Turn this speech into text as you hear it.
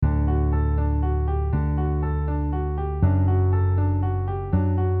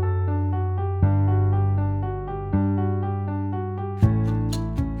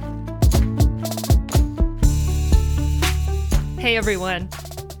Hey everyone,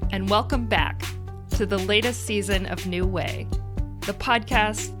 and welcome back to the latest season of New Way, the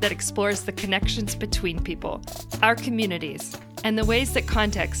podcast that explores the connections between people, our communities, and the ways that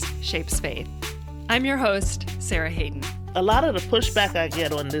context shapes faith. I'm your host, Sarah Hayden. A lot of the pushback I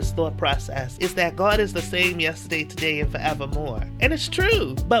get on this thought process is that God is the same yesterday, today, and forevermore. And it's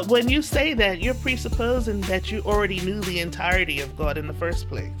true. But when you say that, you're presupposing that you already knew the entirety of God in the first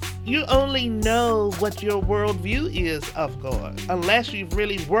place. You only know what your worldview is of God, unless you've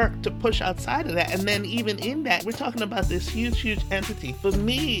really worked to push outside of that. And then even in that, we're talking about this huge entity. For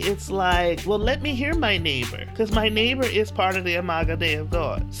me, it's like, well, let me hear my neighbor, because my neighbor is part of the Imago Dei of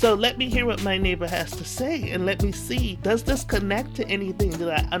God. So let me hear what my neighbor has to say, and let me see, does this connect to anything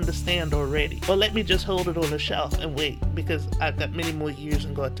that I understand already? Or let me just hold it on the shelf and wait, because I've got many more years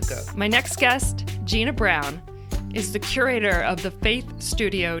in God to go. My next guest, Gina Brown, is the curator of the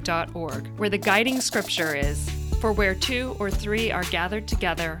faithstudio.org, where the guiding scripture is, "For where 2 or 3 are gathered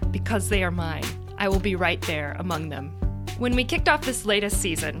together, because they are mine, I will be right there among them." When we kicked off this latest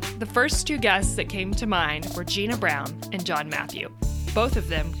season, the first 2 guests that came to mind were Gina Brown and John Matthew. Both of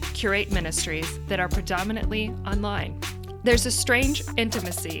them curate ministries that are predominantly online. There's a strange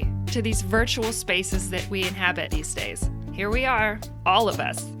intimacy to these virtual spaces that we inhabit these days. Here we are, all of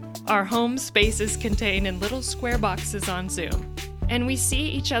us. Our home spaces contained in little square boxes on Zoom. And we see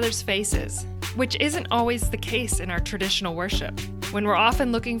each other's faces, which isn't always the case in our traditional worship, when we're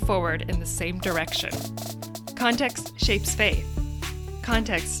often looking forward in the same direction. Context shapes faith.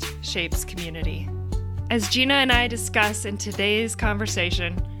 Context shapes community. As Gina and I discuss in today's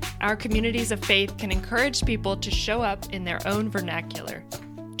conversation, our communities of faith can encourage people to show up in their own vernacular,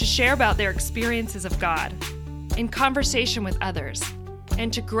 to share about their experiences of God, in conversation with others,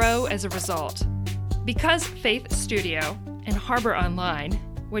 and to grow as a result. Because Faith Studio and Harbor Online,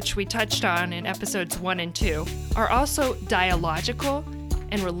 which we touched on in episodes 1 and 2, are also dialogical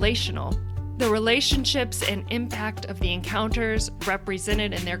and relational, the relationships and impact of the encounters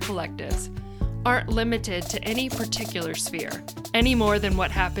represented in their collectives aren't limited to any particular sphere, any more than what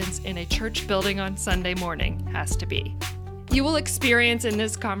happens in a church building on Sunday morning has to be. You will experience in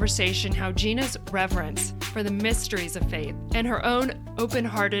this conversation how Gina's reverence for the mysteries of faith and her own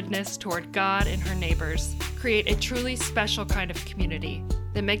open-heartedness toward God and her neighbors create a truly special kind of community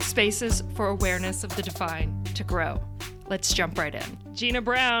that makes spaces for awareness of the divine to grow. Let's jump right in. Gina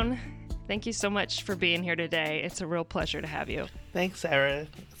Brown, thank you so much for being here today. It's a real pleasure to have you. Thanks, Sarah.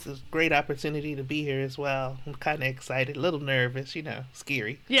 It's a great opportunity to be here as well. I'm kind of excited, a little nervous,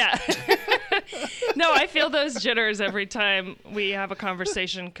 scary. Yeah. No, I feel those jitters every time we have a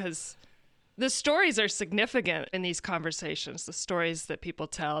conversation because the stories are significant in these conversations. The stories that people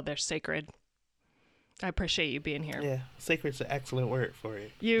tell, they're sacred. I appreciate you being here. Yeah, sacred's an excellent word for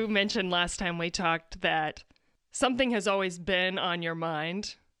it. You mentioned last time we talked that something has always been on your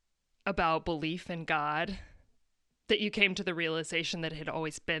mind about belief in God, that you came to the realization that it had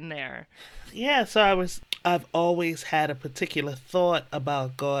always been there. Yeah, so I've always had a particular thought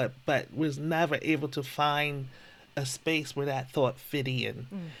about God, but was never able to find a space where that thought fit in.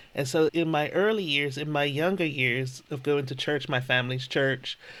 And so in my early years, in my younger years of going to church, my family's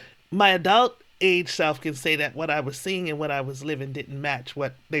church, my adult age self can say that what I was seeing and what I was living didn't match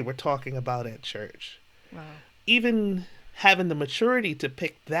what they were talking about at church. Wow. Even having the maturity to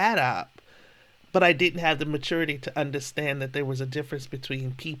pick that up, but I didn't have the maturity to understand that there was a difference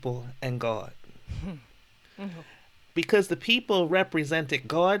between people and God. Because the people represented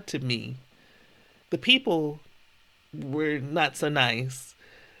God to me, the people were not so nice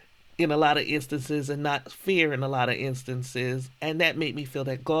in a lot of instances and not fair in a lot of instances, and that made me feel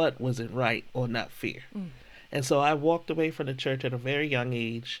that God wasn't right or not fair. And so I walked away from the church at a very young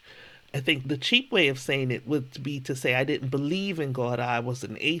age. I think the cheap way of saying it would be to say I didn't believe in God, I was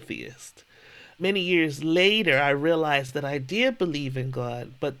an atheist. Many years later, I realized that I did believe in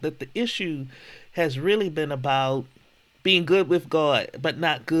God, but that the issue has really been about being good with God, but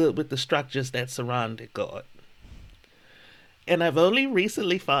not good with the structures that surrounded God. And I've only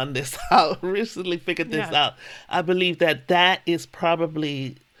recently found this out, figured this out. I believe that that is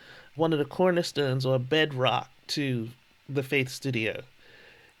probably one of the cornerstones or bedrock to the Faith Studio,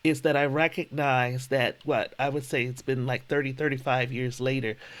 is that I recognize that, I would say it's been like 30, 35 years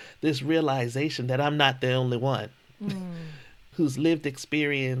later, this realization that I'm not the only one whose lived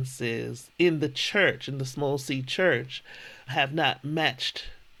experiences in the church, in the small C church, have not matched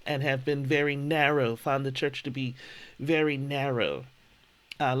and have been very narrow, found the church to be very narrow.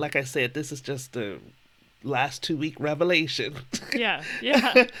 Like I said, this is just a last 2-week revelation. Yeah,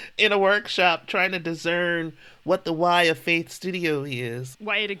 yeah. In a workshop trying to discern what the why of Faith Studio is.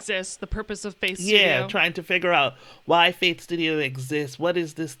 Why it exists, the purpose of Faith Yeah, Studio. trying to figure out why Faith Studio exists. What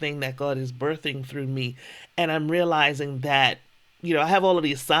is this thing that God is birthing through me? And I'm realizing that, I have all of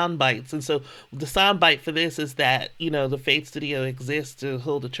these sound bites. And so the sound bite for this is that, the Faith Studio exists to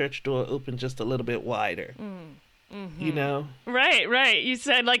hold the church door open just a little bit wider. Right. You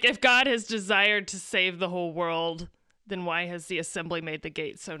said, like, if God has desired to save the whole world, then why has the assembly made the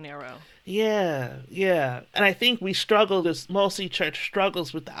gate so narrow? Yeah. And I think we struggle, this mostly church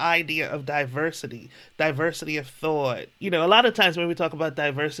struggles with the idea of diversity of thought. A lot of times when we talk about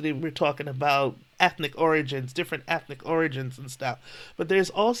diversity, we're talking about ethnic origins, different ethnic origins and stuff. But there's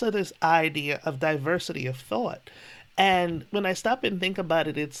also this idea of diversity of thought. And when I stop and think about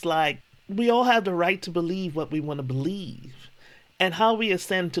it, it's like we all have the right to believe what we want to believe. And how we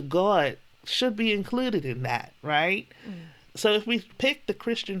ascend to God should be included in that, right? So if we pick the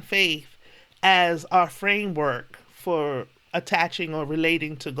Christian faith as our framework for attaching or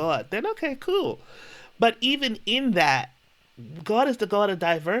relating to God, then okay, cool. But even in that, God is the God of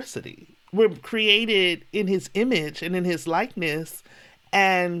diversity. We're created in his image and in his likeness,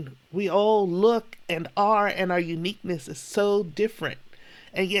 and we all look and our uniqueness is so different.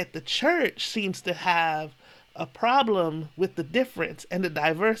 And yet the church seems to have a problem with the difference and the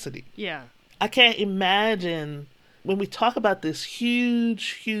diversity. Yeah. I can't imagine when we talk about this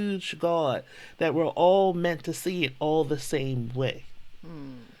huge God that we're all meant to see it all the same way.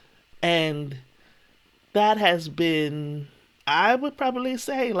 And that has been, I would probably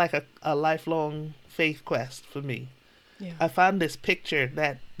say, like a lifelong faith quest for me. Yeah. I found this picture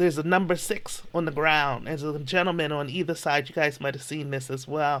that there's a number 6 on the ground. There's a gentleman on either side. You guys might have seen this as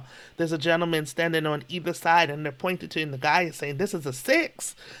well. There's a gentleman standing on either side, and they're pointing to him. The guy is saying, this is a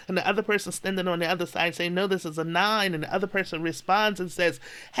 6. And the other person standing on the other side saying, no, this is a 9. And the other person responds and says,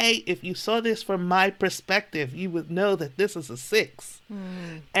 hey, if you saw this from my perspective, you would know that this is a 6.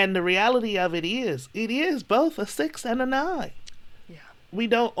 And the reality of it is both a 6 and a 9. Yeah. We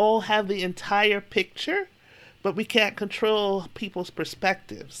don't all have the entire picture, but we can't control people's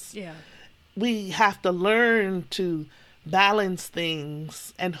perspectives. Yeah. We have to learn to balance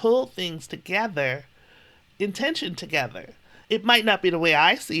things and hold things together, intention together. It might not be the way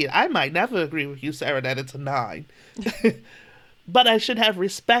I see it. I might never agree with you, Sarah, that it's a 9. But I should have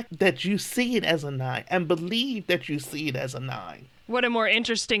respect that you see it as a 9 and believe that you see it as a 9. What a more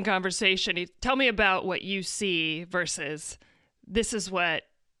interesting conversation. Tell me about what you see versus this is what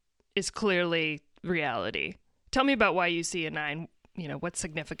is clearly reality. Tell me about why you see a 9. What's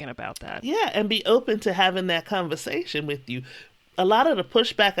significant about that? Yeah, and be open to having that conversation with you. A lot of the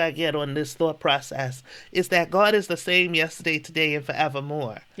pushback I get on this thought process is that God is the same yesterday, today, and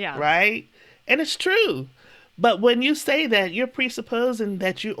forevermore. Yeah. Right? And it's true. But when you say that, you're presupposing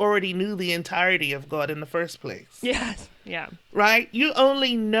that you already knew the entirety of God in the first place. Yes. Yeah. Right? You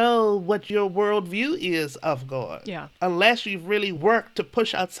only know what your worldview is of God. Yeah. Unless you've really worked to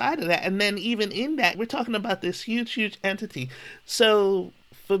push outside of that. And then even in that, we're talking about this huge entity. So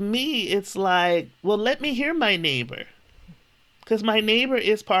for me, it's like, well, let me hear my neighbor. Because my neighbor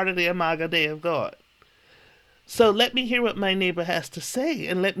is part of the Imago Dei of God. So let me hear what my neighbor has to say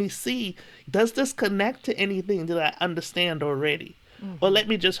and let me see, does this connect to anything that I understand already? Or let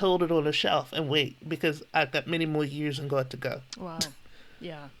me just hold it on a shelf and wait because I've got many more years in God to go. Wow.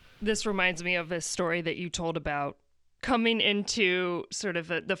 Yeah. This reminds me of a story that you told about coming into sort of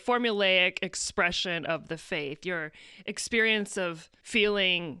the formulaic expression of the faith, your experience of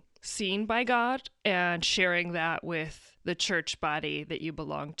feeling seen by God and sharing that with the church body that you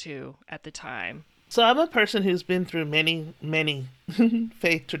belonged to at the time. So I'm a person who's been through many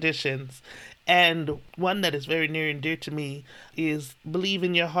faith traditions. And one that is very near and dear to me is believe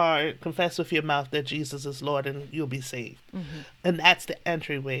in your heart, confess with your mouth that Jesus is Lord, and you'll be saved. And that's the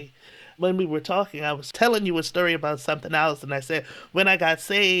entryway. When we were talking, I was telling you a story about something else, and I said, when I got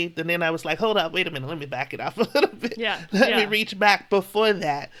saved, and then I was like, hold up, wait a minute, let me back it up a little bit. Let me reach back before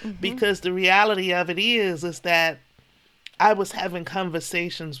that. Because the reality of it is that I was having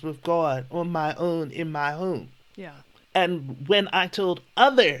conversations with God on my own in my home. Yeah. And when I told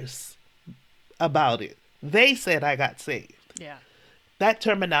others about it, they said I got saved. Yeah. That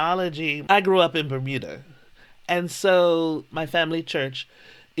terminology, I grew up in Bermuda. And so my family church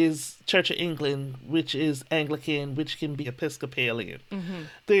is Church of England, which is Anglican, which can be Episcopalian.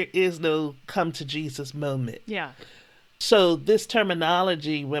 There is no come to Jesus moment. Yeah. So this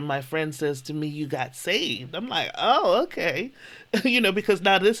terminology, when my friend says to me, you got saved, I'm like, oh, okay. Because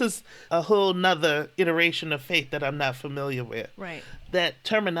now this is a whole nother iteration of faith that I'm not familiar with. Right. that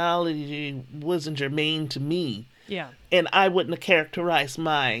terminology wasn't germane to me. Yeah. And I wouldn't have characterized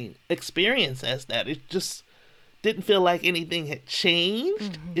my experience as that. It just didn't feel like anything had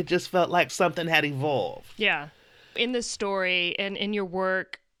changed. Mm-hmm. It just felt like something had evolved. Yeah. In this story and in your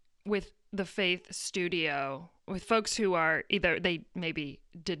work with the Faith Studio, with folks who are either they maybe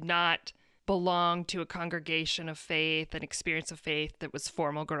did not belong to a congregation of faith, an experience of faith that was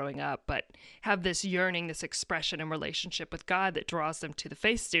formal growing up, but have this yearning, this expression and relationship with God that draws them to the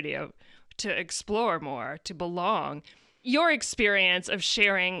Faith Studio to explore more, to belong. Your experience of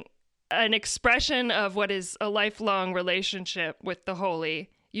sharing an expression of what is a lifelong relationship with the holy,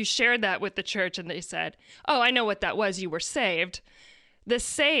 you shared that with the church and they said, oh, I know what that was. You were saved. The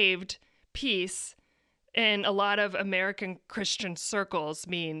saved piece in a lot of American Christian circles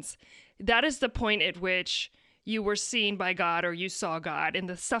means that is the point at which you were seen by God or you saw God. And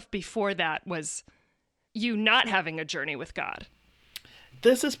the stuff before that was you not having a journey with God.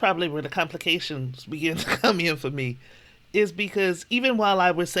 This is probably where the complications begin to come in for me, is because even while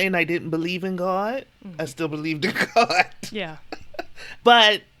I was saying I didn't believe in God, I still believed in God. Yeah.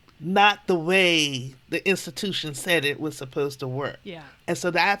 But not the way the institution said it was supposed to work. Yeah. And so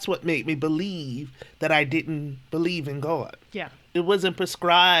that's what made me believe that I didn't believe in God. Yeah. It wasn't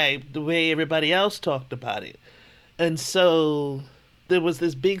prescribed the way everybody else talked about it. And so there was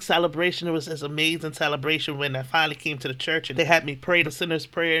this big celebration. There was this amazing celebration when I finally came to the church and they had me pray the sinner's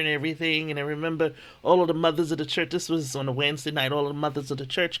prayer and everything. And I remember all of the mothers of the church, this was on a Wednesday night, all of the mothers of the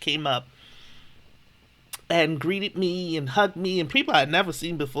church came up and greeted me and hugged me, and people I'd never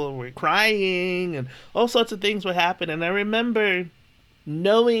seen before were crying and all sorts of things were happening. And I remember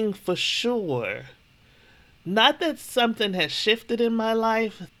knowing for sure, not that something had shifted in my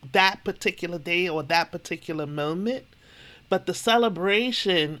life that particular day or that particular moment, but the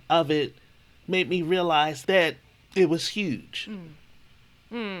celebration of it made me realize that it was huge.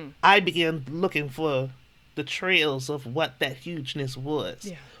 I began looking for the trails of what that hugeness was.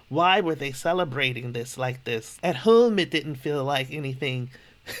 Yeah. Why were they celebrating this like this? At home, it didn't feel like anything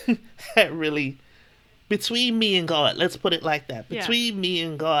had really, between me and God, let's put it like that. Between me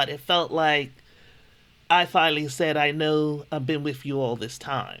and God, it felt like I finally said, I know I've been with you all this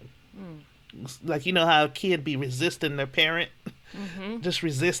time. Like, you know how a kid be resisting their parent? Just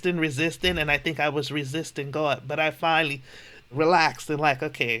resisting. And I think I was resisting God. But I finally relaxed and like,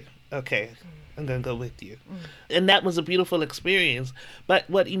 okay, I'm going to go with you. And that was a beautiful experience. But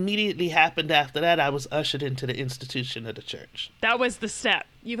what immediately happened after that, I was ushered into the institution of the church. That was the step.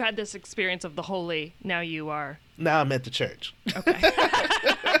 You've had this experience of the holy. Now you are. Now I'm at the church. Okay.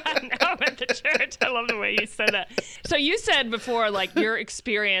 Now I'm at the church. I love the way you said that. So you said before, like, your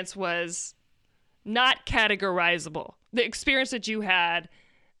experience was not categorizable. The experience that you had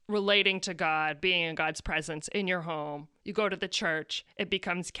relating to God, being in God's presence in your home, you go to the church, it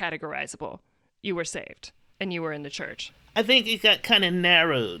becomes categorizable. You were saved and you were in the church. I think it got kind of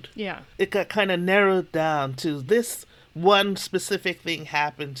narrowed. Yeah. It got kind of narrowed down to this one specific thing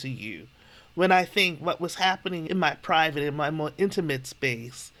happened to you. When I think what was happening in my private, in my more intimate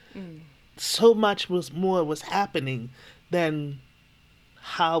space, so much more was happening than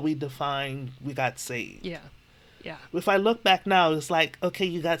how we defined we got saved. Yeah. Yeah. If I look back now, it's like, okay,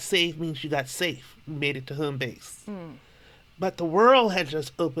 you got saved means you got safe. You made it to home base. But the world had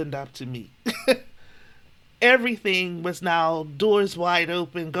just opened up to me. Everything was now doors wide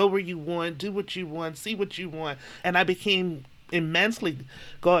open. Go where you want, do what you want, see what you want. And I became immensely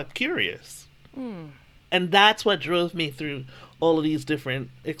God curious. And that's what drove me through all of these different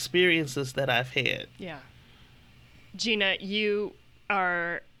experiences that I've had. Yeah. Gina, you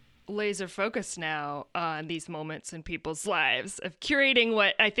are laser focused now on these moments in people's lives of curating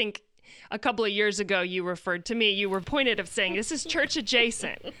what I think a couple of years ago you referred to me. You were pointed of saying, this is church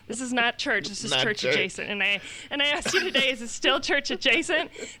adjacent. This is not church. This is church adjacent. And I asked you today, is it still church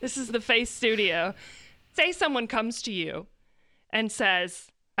adjacent? This is the Faith Studio. Say someone comes to you and says,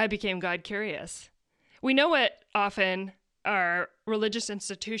 I became God curious. We know what often our religious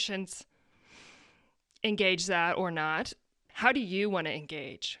institutions engage that or not. How do you want to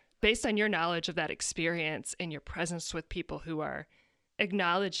engage? Based on your knowledge of that experience and your presence with people who are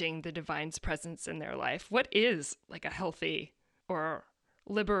acknowledging the divine's presence in their life, what is like a healthy or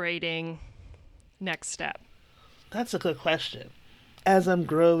liberating next step? That's a good question. As I'm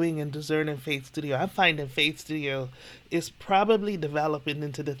growing and discerning Faith Studio, I'm finding Faith Studio is probably developing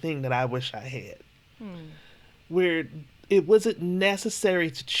into the thing that I wish I had. Where it wasn't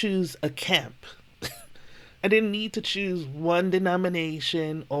necessary to choose a camp. I didn't need to choose one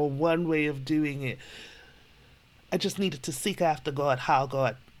denomination or one way of doing it. I just needed to seek after God, how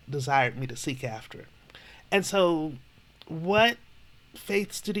God desired me to seek after. And so what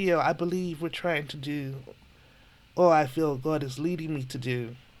Faith Studio, I believe we're trying to do, or I feel God is leading me to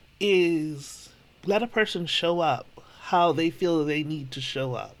do, is let a person show up how they feel they need to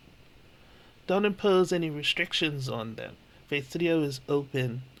show up. Don't impose any restrictions on them. Faith Studio is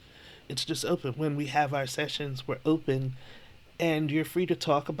open. It's just open. When we have our sessions, we're open, and you're free to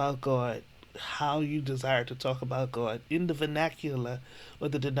talk about God how you desire to talk about God in the vernacular or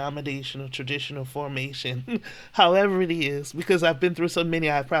the denominational traditional formation, however it is, because I've been through so many,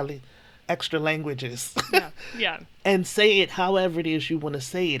 I have probably extra languages. Yeah. And say it however it is you want to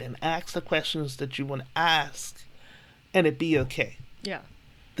say it, and ask the questions that you want to ask, and it be okay. Yeah.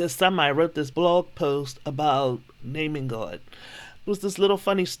 This summer I wrote this blog post about naming God. It was this little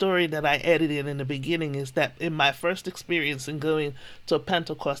funny story that I edited in the beginning, is that in my first experience in going to a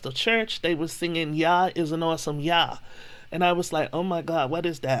Pentecostal church, they were singing Yah is an awesome Yah. And I was like, oh my God, what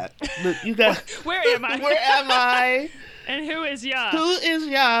is that? Look, you got Where am I? Where am I? And who is Yah? Who is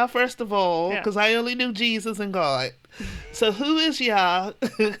Yah, first of all? Because I only knew Jesus and God. So who is Yah?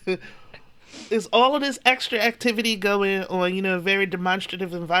 Is all of this extra activity going on, a very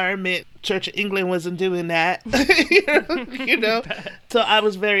demonstrative environment. Church of England wasn't doing that, you know. So I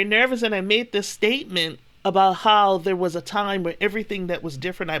was very nervous, and I made this statement about how there was a time where everything that was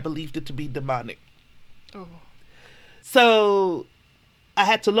different, I believed it to be demonic. Oh. So I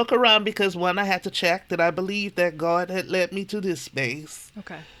had to look around because, one, I had to check that I believed that God had led me to this space.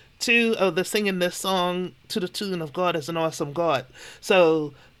 Okay. Two, they're singing this song to the tune of God is an awesome God.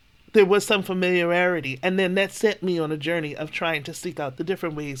 So there was some familiarity, and then that set me on a journey of trying to seek out the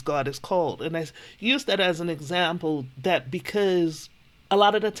different ways God is called. And I use that as an example, that because a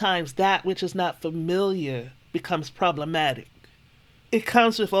lot of the times that which is not familiar becomes problematic. It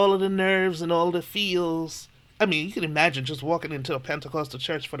comes with all of the nerves and all the feels. I mean, you can imagine just walking into a Pentecostal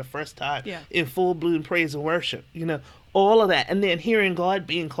church for the first time in full-blown praise and worship, all of that. And then hearing God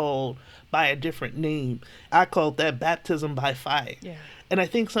being called by a different name. I called that baptism by fire. Yeah. And I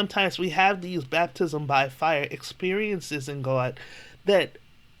think sometimes we have these baptism by fire experiences in God that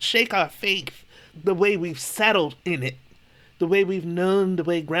shake our faith, the way we've settled in it, the way we've known, the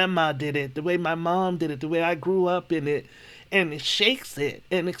way grandma did it, the way my mom did it, the way I grew up in it. And it shakes it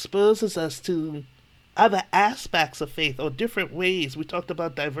and exposes us to other aspects of faith or different ways. We talked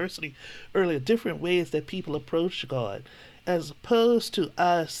about diversity earlier, different ways that people approach God, as opposed to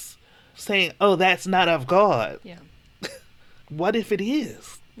us saying, oh, that's not of God. Yeah. What if it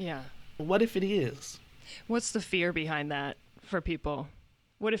is? Yeah. What if it is? What's the fear behind that for people?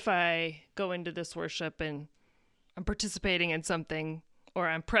 What if I go into this worship and I'm participating in something, or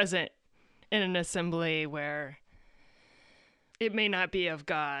I'm present in an assembly where it may not be of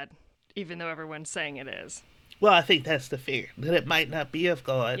God, even though everyone's saying it is? Well, I think that's the fear, that it might not be of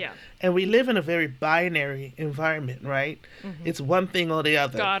God. Yeah. And we live in a very binary environment, right? Mm-hmm. It's one thing or the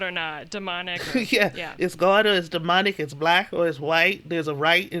other. God or not, demonic. Or, yeah. It's God or it's demonic, it's black or it's white. There's a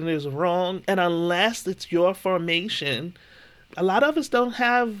right and there's a wrong. And unless it's your formation, a lot of us don't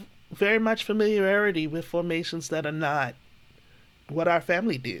have very much familiarity with formations that are not what our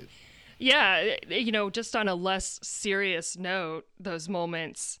family did. Yeah, just on a less serious note, those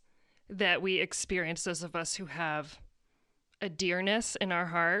moments that we experience, those of us who have a dearness in our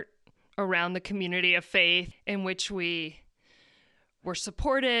heart around the community of faith in which we were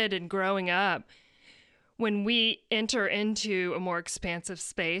supported and growing up, when we enter into a more expansive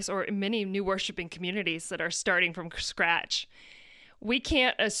space, or many new worshiping communities that are starting from scratch, we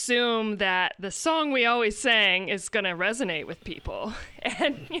can't assume that the song we always sang is going to resonate with people.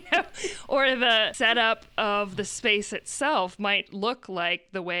 And, or the setup of the space itself might look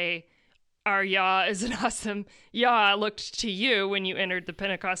like the way our Yah is an awesome Yah looked to you when you entered the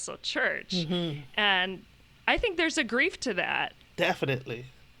Pentecostal church. Mm-hmm. And I think there's a grief to that. Definitely.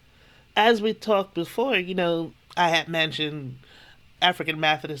 As we talked before, I had mentioned African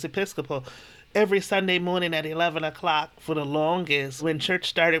Methodist Episcopal. Every Sunday morning at 11 o'clock for the longest, when church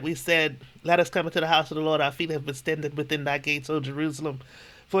started, we said, let us come into the house of the Lord. Our feet have been extended within thy gates, O Jerusalem.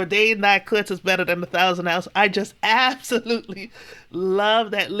 For a day in thy courts is better than 1,000 hours. I just absolutely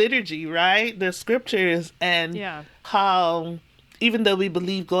love that liturgy, right? The scriptures and how, even though we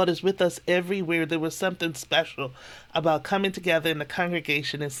believe God is with us everywhere, there was something special about coming together in the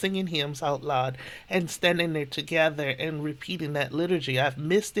congregation and singing hymns out loud and standing there together and repeating that liturgy. I've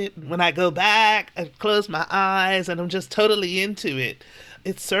missed it. When I go back, I close my eyes and I'm just totally into it.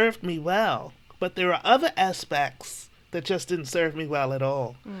 It served me well. But there are other aspects that just didn't serve me well at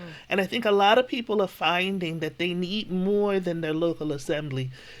all. And I think a lot of people are finding that they need more than their local assembly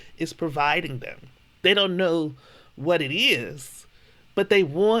is providing them. They don't know what it is, but they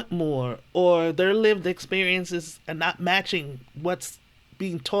want more, or their lived experiences are not matching what's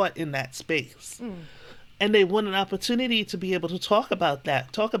being taught in that space. And they want an opportunity to be able to talk about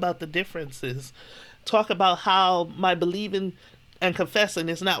that, talk about the differences, talk about how my believing and confessing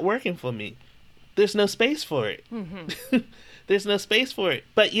is not working for me. There's no space for it. There's no space for it.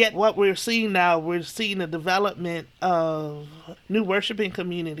 But yet what we're seeing now, we're seeing a development of new worshiping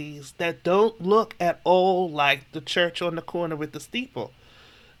communities that don't look at all like the church on the corner with the steeple.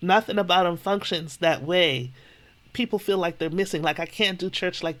 Nothing about them functions that way. People feel like they're missing, like I can't do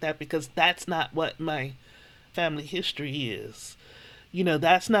church like that because that's not what my family history is. You know,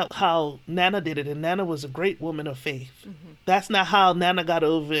 that's not how Nana did it, and Nana was a great woman of faith. That's not how Nana got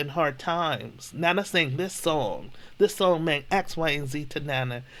over in hard times. Nana sang this song. This song meant X, Y, and Z to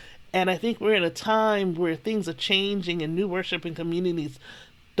Nana. And I think we're in a time where things are changing and new worshiping communities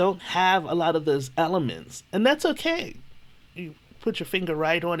don't have a lot of those elements. And that's okay. You put your finger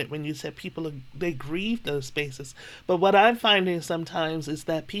right on it when you said they grieve those spaces. But what I'm finding sometimes is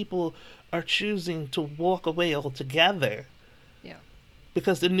that people are choosing to walk away altogether. Yeah.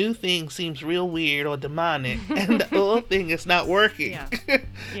 Because the new thing seems real weird or demonic, and the old thing is not working.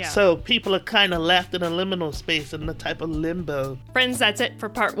 Yeah. So people are kind of left in a liminal space, in the type of limbo. Friends, that's it for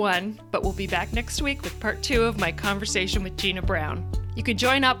part 1, but we'll be back next week with part 2 of my conversation with Gina Brown. You can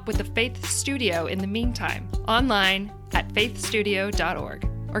join up with the Faith Studio in the meantime, online at faithstudio.org,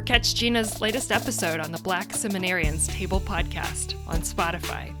 or catch Gina's latest episode on the Black Seminarians Table podcast on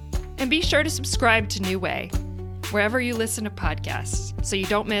Spotify. And be sure to subscribe to New Way, wherever you listen to podcasts, so you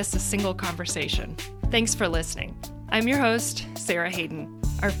don't miss a single conversation. Thanks for listening. I'm your host, Sarah Hayden.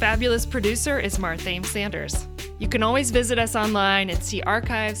 Our fabulous producer is Marthame Sanders. You can always visit us online and see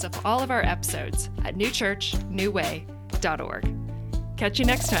archives of all of our episodes at newchurchnewway.org. Catch you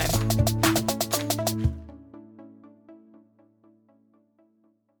next time.